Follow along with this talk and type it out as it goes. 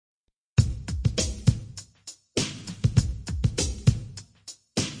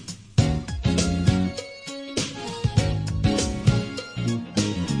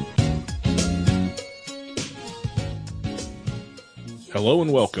Hello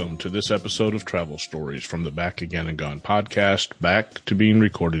and welcome to this episode of Travel Stories from the Back Again and Gone podcast, back to being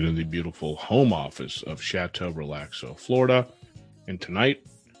recorded in the beautiful home office of Chateau, Relaxo, Florida. And tonight,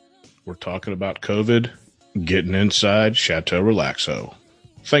 we're talking about COVID, getting inside Chateau Relaxo.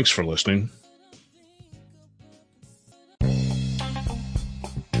 Thanks for listening.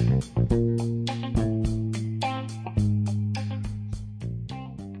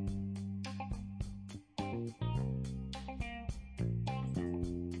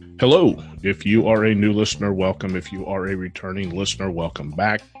 Hello. If you are a new listener, welcome. If you are a returning listener, welcome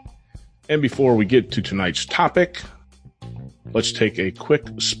back. And before we get to tonight's topic, let's take a quick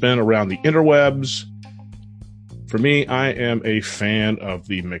spin around the interwebs. For me, I am a fan of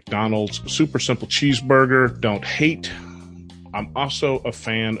the McDonald's Super Simple Cheeseburger. Don't hate. I'm also a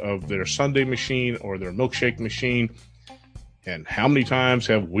fan of their sundae machine or their milkshake machine. And how many times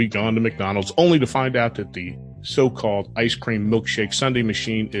have we gone to McDonald's only to find out that the so-called ice cream milkshake sundae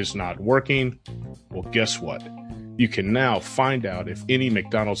machine is not working? Well, guess what? You can now find out if any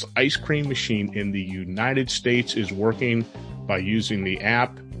McDonald's ice cream machine in the United States is working by using the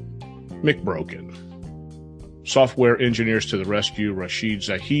app McBroken. Software engineers to the rescue, Rashid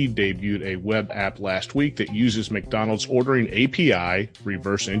Zahid debuted a web app last week that uses McDonald's ordering API,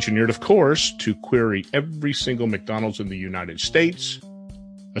 reverse engineered of course, to query every single McDonald's in the United States.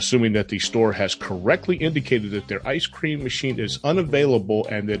 Assuming that the store has correctly indicated that their ice cream machine is unavailable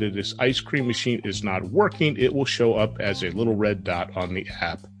and that this ice cream machine is not working, it will show up as a little red dot on the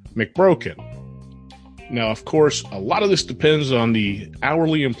app McBroken. Now, of course, a lot of this depends on the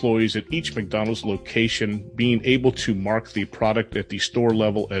hourly employees at each McDonald's location being able to mark the product at the store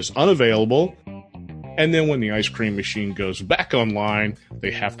level as unavailable. And then when the ice cream machine goes back online,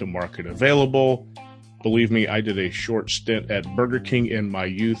 they have to mark it available. Believe me, I did a short stint at Burger King in my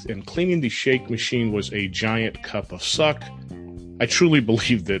youth, and cleaning the shake machine was a giant cup of suck. I truly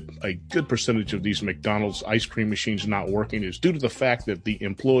believe that a good percentage of these McDonald's ice cream machines not working is due to the fact that the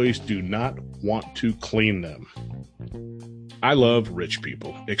employees do not want to clean them. I love rich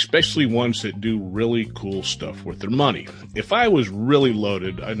people, especially ones that do really cool stuff with their money. If I was really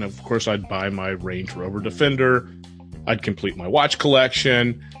loaded, and of course I'd buy my Range Rover Defender, I'd complete my watch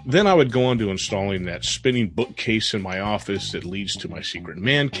collection, then I would go on to installing that spinning bookcase in my office that leads to my secret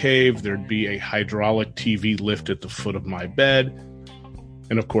man cave. There'd be a hydraulic TV lift at the foot of my bed.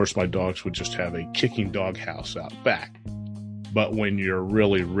 And of course, my dogs would just have a kicking dog house out back. But when you're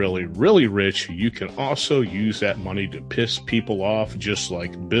really, really, really rich, you can also use that money to piss people off, just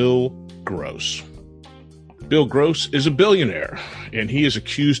like Bill Gross. Bill Gross is a billionaire, and he is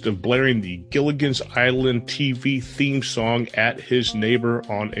accused of blaring the Gilligan's Island TV theme song at his neighbor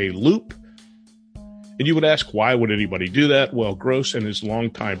on a loop. And you would ask, why would anybody do that? Well, Gross and his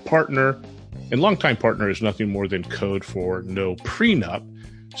longtime partner, and longtime partner is nothing more than code for no prenup,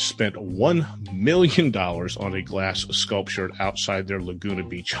 spent $1 million on a glass sculpture outside their Laguna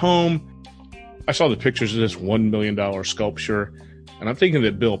Beach home. I saw the pictures of this $1 million sculpture, and I'm thinking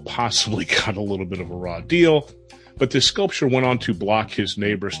that Bill possibly got a little bit of a raw deal, but this sculpture went on to block his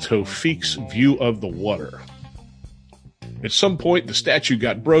neighbor Tawfiq's view of the water. At some point, the statue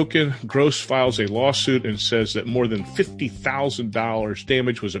got broken. Gross files a lawsuit and says that more than $50,000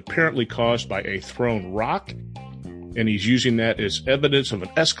 damage was apparently caused by a thrown rock, and he's using that as evidence of an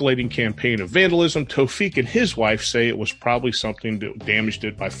escalating campaign of vandalism. Tawfiq and his wife say it was probably something that damaged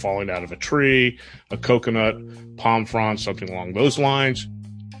it by falling out of a tree, a coconut, palm frond, something along those lines.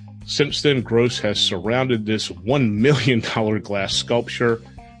 Since then, Gross has surrounded this $1 million glass sculpture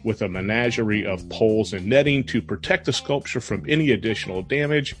with a menagerie of poles and netting to protect the sculpture from any additional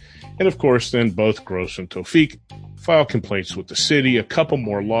damage. And of course, then both Gross and Tawfiq file complaints with the city, a couple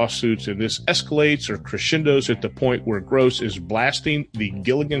more lawsuits, and this escalates or crescendos at the point where Gross is blasting the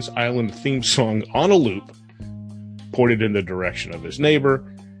Gilligan's Island theme song on a loop, pointed in the direction of his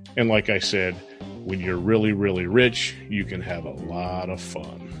neighbor. And like I said, when you're really, really rich, you can have a lot of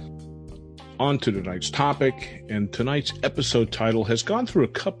fun. On to tonight's topic, and tonight's episode title has gone through a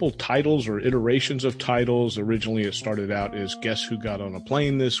couple titles or iterations of titles. Originally, it started out as Guess Who Got on a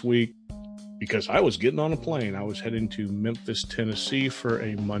Plane This Week? Because I was getting on a plane. I was heading to Memphis, Tennessee for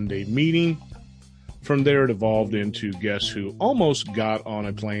a Monday meeting. From there, it evolved into Guess Who Almost Got on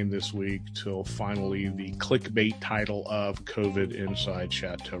a Plane This Week, till finally the clickbait title of COVID Inside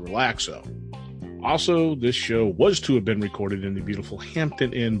Chateau Relaxo. Also, this show was to have been recorded in the beautiful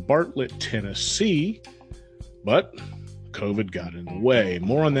Hampton Inn, Bartlett, Tennessee, but COVID got in the way.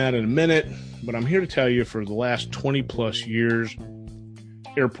 More on that in a minute, but I'm here to tell you for the last 20 plus years,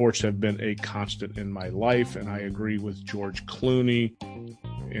 airports have been a constant in my life, and I agree with George Clooney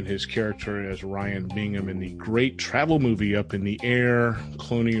in his character as Ryan Bingham in the great travel movie Up in the Air.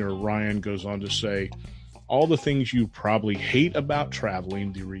 Clooney, or Ryan, goes on to say, all the things you probably hate about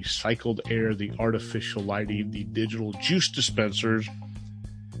traveling, the recycled air, the artificial lighting, the digital juice dispensers,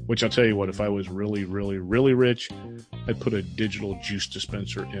 which I'll tell you what, if I was really, really, really rich, I'd put a digital juice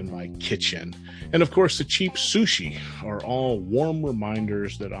dispenser in my kitchen. And of course, the cheap sushi are all warm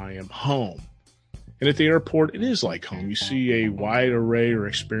reminders that I am home. And at the airport, it is like home. You see a wide array or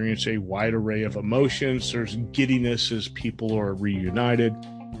experience a wide array of emotions. There's giddiness as people are reunited,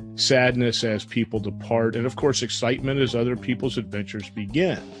 sadness as people depart, and of course, excitement as other people's adventures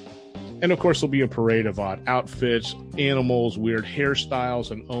begin. And of course, there'll be a parade of odd outfits, animals, weird hairstyles,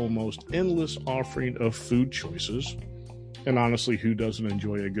 and almost endless offering of food choices. And honestly, who doesn't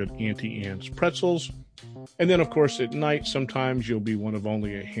enjoy a good Auntie Anne's pretzels? And then, of course, at night, sometimes you'll be one of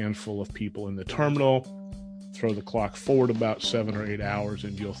only a handful of people in the terminal. Throw the clock forward about 7 or 8 hours,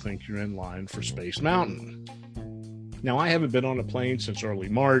 and you'll think you're in line for Space Mountain. Now, I haven't been on a plane since early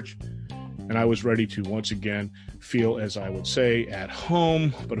March, and I was ready to once again feel, as I would say, at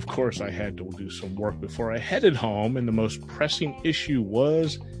home. But of course, I had to do some work before I headed home, and the most pressing issue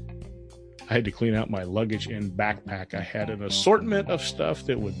was I had to clean out my luggage and backpack. I had an assortment of stuff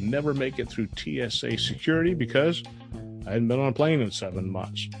that would never make it through TSA security because I hadn't been on a plane in 7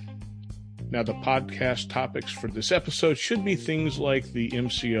 months. Now, the podcast topics for this episode should be things like the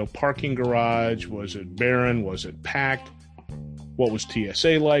MCO parking garage. Was it barren? Was it packed? What was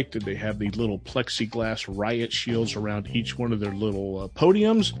TSA like? Did they have the little plexiglass riot shields around each one of their little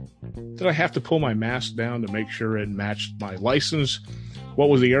podiums? Did I have to pull my mask down to make sure it matched my license? What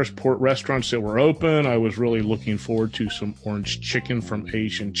was the airport restaurants that were open? I was really looking forward to some orange chicken from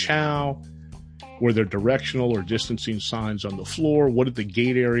Asian Chow. Were there directional or distancing signs on the floor? What did the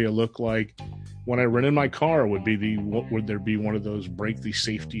gate area look like? When I rented my car, would there be one of those break the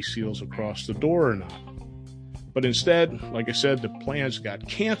safety seals across the door or not? But instead, like I said, the plans got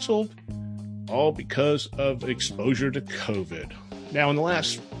canceled, all because of exposure to COVID. Now, in the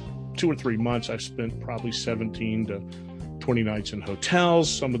last 2 or 3 months, I've spent probably 17 to 20 nights in hotels.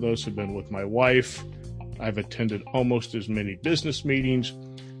 Some of those have been with my wife. I've attended almost as many business meetings,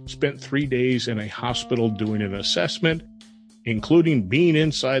 spent 3 days in a hospital doing an assessment, including being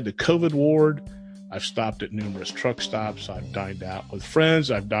inside the COVID ward. I've stopped at numerous truck stops. I've dined out with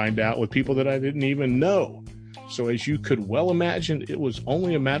friends. I've dined out with people that I didn't even know. So as you could well imagine, it was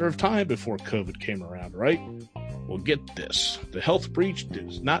only a matter of time before COVID came around, right? Well, get this. The health breach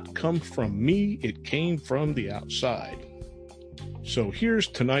does not come from me. It came from the outside. So here's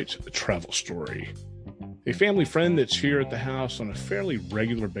tonight's travel story. A family friend that's here at the house on a fairly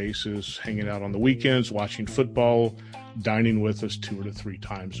regular basis, hanging out on the weekends, watching football, dining with us 2 or 3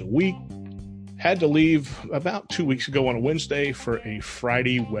 times a week, had to leave about 2 weeks ago on a Wednesday for a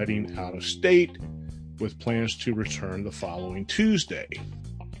Friday wedding out of state, with plans to return the following Tuesday.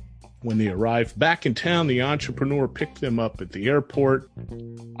 When they arrived back in town, the entrepreneur picked them up at the airport.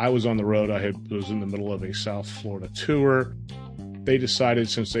 I was on the road. I was in the middle of a South Florida tour. They decided,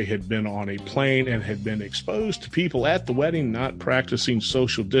 since they had been on a plane and had been exposed to people at the wedding, not practicing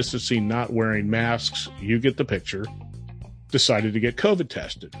social distancing, not wearing masks, you get the picture, decided to get COVID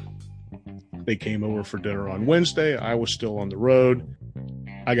tested. They came over for dinner on Wednesday. I was still on the road.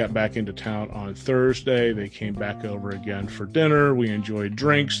 I got back into town on Thursday. They came back over again for dinner. We enjoyed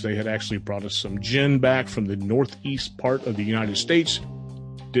drinks. They had actually brought us some gin back from the northeast part of the United States.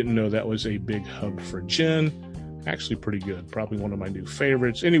 Didn't know that was a big hub for gin. Actually pretty good. Probably one of my new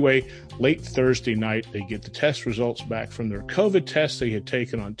favorites. Anyway, late Thursday night, they get the test results back from their COVID test they had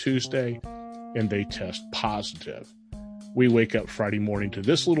taken on Tuesday, and they test positive. We wake up Friday morning to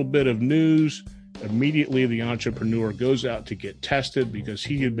this little bit of news. Immediately, the entrepreneur goes out to get tested because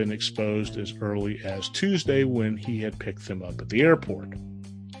he had been exposed as early as Tuesday when he had picked them up at the airport.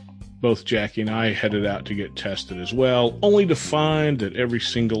 Both Jackie and I headed out to get tested as well, only to find that every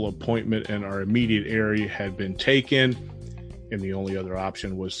single appointment in our immediate area had been taken, and the only other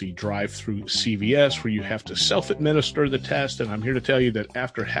option was the drive-through CVS, where you have to self-administer the test. And I'm here to tell you that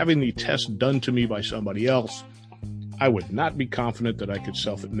after having the test done to me by somebody else, I would not be confident that I could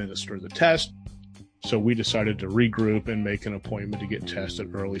self-administer the test. So we decided to regroup and make an appointment to get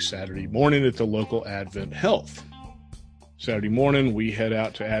tested early Saturday morning at the local Advent Health. Saturday morning, we head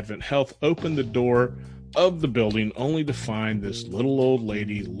out to Advent Health, open the door of the building, only to find this little old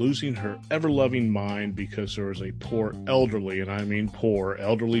lady losing her ever-loving mind because there was a poor elderly, and I mean poor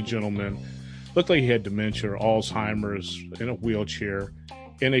elderly gentleman, looked like he had dementia or Alzheimer's, in a wheelchair,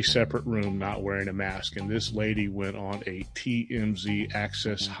 in a separate room, not wearing a mask. And this lady went on a TMZ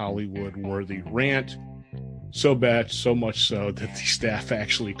Access Hollywood worthy rant So bad, so much so that the staff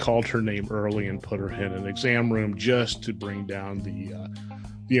actually called her name early and put her in an exam room just to bring down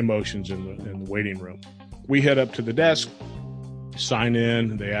the emotions in the waiting room. We head up to the desk, sign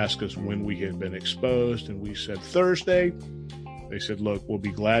in. They ask us when we had been exposed, and we said Thursday. They said, look, we'll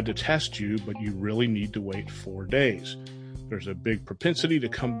be glad to test you, but you really need to wait 4 days. There's a big propensity to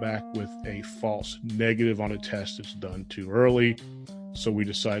come back with a false negative on a test that's done too early. So we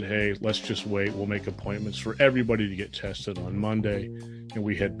decide, hey, let's just wait. We'll make appointments for everybody to get tested on Monday, and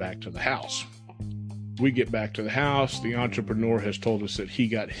we head back to the house. We get back to the house. The entrepreneur has told us that he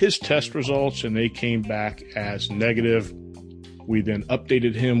got his test results, and they came back as negative. We then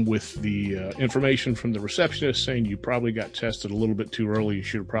updated him with the information from the receptionist saying you probably got tested a little bit too early. You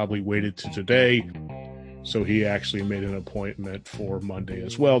should have probably waited to today. So he actually made an appointment for Monday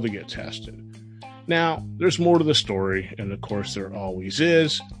as well to get tested. Now, there's more to the story, and of course there always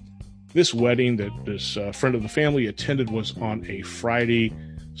is. This wedding that this friend of the family attended was on a Friday.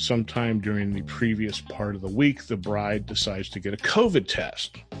 Sometime during the previous part of the week, the bride decides to get a COVID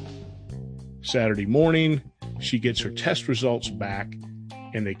test. Saturday morning, she gets her test results back,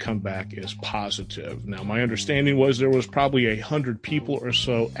 and they come back as positive. Now, my understanding was there was probably 100 people or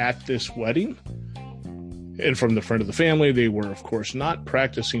so at this wedding. And from the friend of the family, they were, of course, not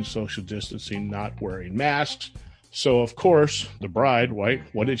practicing social distancing, not wearing masks. So, of course, the bride, right,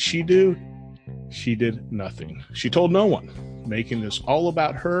 what did she do? She did nothing. She told no one, making this all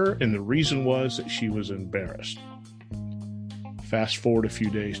about her, and the reason was that she was embarrassed. Fast forward a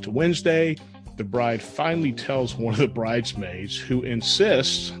few days to Wednesday, the bride finally tells one of the bridesmaids, who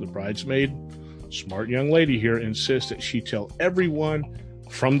insists, the bridesmaid, smart young lady here, insists that she tell everyone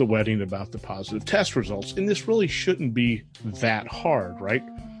from the wedding about the positive test results. And this really shouldn't be that hard, right?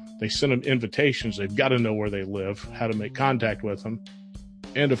 They send them invitations. They've got to know where they live, how to make contact with them.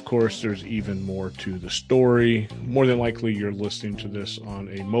 And of course, there's even more to the story. More than likely, you're listening to this on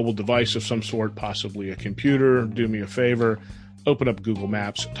a mobile device of some sort, possibly a computer. Do me a favor, open up Google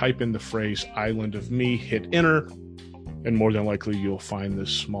Maps, type in the phrase Island of Me, hit enter, and more than likely you'll find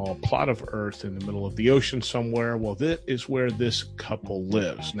this small plot of earth in the middle of the ocean somewhere. Well, that is where this couple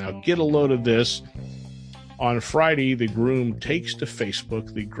lives. Now, get a load of this. On Friday, the groom takes to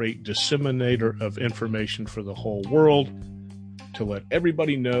Facebook, the great disseminator of information for the whole world, to let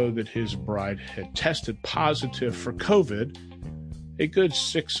everybody know that his bride had tested positive for COVID a good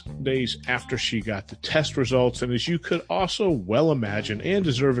 6 days after she got the test results. And as you could also well imagine, and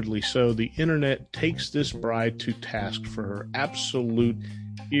deservedly so, the internet takes this bride to task for her absolute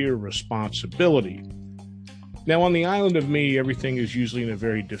irresponsibility. Now, on the Island of Me, everything is usually in a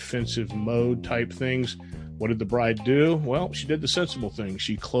very defensive mode type things. What did the bride do? Well, she did the sensible thing.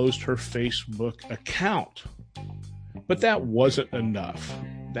 She closed her Facebook account. But that wasn't enough.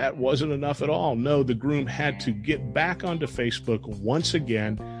 That wasn't enough at all. No, the groom had to get back onto Facebook once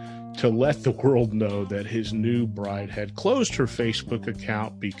again to let the world know that his new bride had closed her Facebook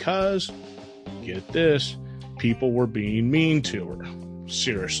account because, get this, people were being mean to her.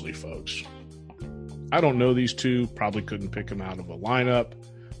 Seriously, folks. I don't know these two, probably couldn't pick them out of a lineup,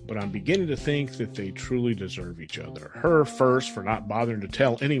 but I'm beginning to think that they truly deserve each other. Her first for not bothering to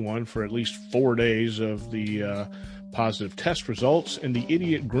tell anyone for at least 4 days of the positive test results, and the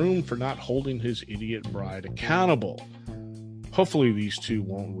idiot groom for not holding his idiot bride accountable. Hopefully these two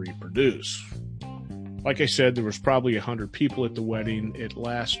won't reproduce. Like I said, there was probably 100 people at the wedding. At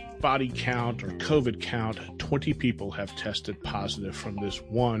last body count or COVID count, 20 people have tested positive from this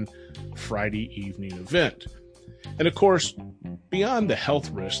one Friday evening event. And of course, beyond the health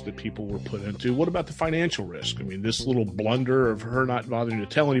risk that people were put into, what about the financial risk? I mean, this little blunder of her not bothering to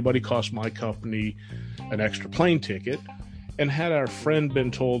tell anybody cost my company an extra plane ticket. And had our friend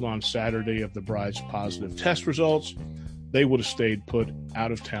been told on Saturday of the bride's positive test results, they would have stayed put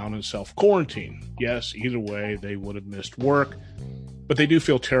out of town in self-quarantine. Yes, either way, they would have missed work. But they do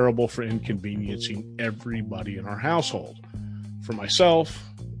feel terrible for inconveniencing everybody in our household. For myself,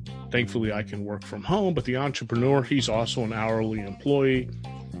 thankfully I can work from home, but the entrepreneur, he's also an hourly employee.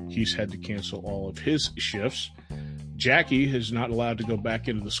 He's had to cancel all of his shifts. Jackie is not allowed to go back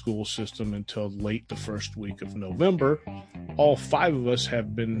into the school system until late the first week of November. All 5 of us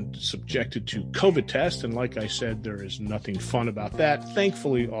have been subjected to COVID tests, and like I said, there is nothing fun about that.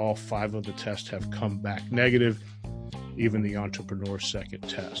 Thankfully, all 5 of the tests have come back negative, even the entrepreneur's second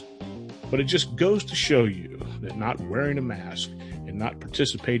test. But it just goes to show you that not wearing a mask and not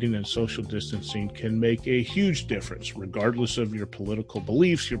participating in social distancing can make a huge difference, regardless of your political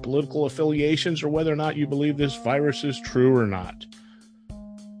beliefs, your political affiliations, or whether or not you believe this virus is true or not.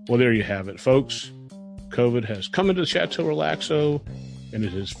 Well, there you have it, folks. COVID has come into Chateau Relaxo, and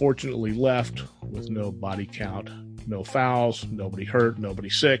it has fortunately left with no body count, no fouls, nobody hurt, nobody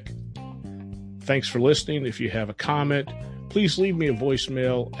sick. Thanks for listening. If you have a comment, please leave me a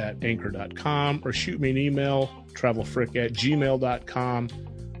voicemail at anchor.com or shoot me an email, travelfrick@gmail.com.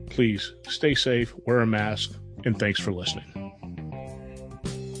 Please stay safe, wear a mask, and thanks for listening.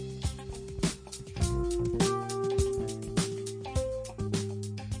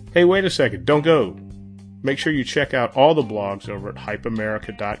 Hey, wait a second. Don't go. Make sure you check out all the blogs over at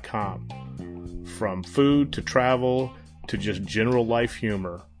hypeamerica.com. From food to travel to just general life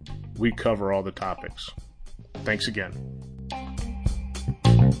humor, we cover all the topics. Thanks again.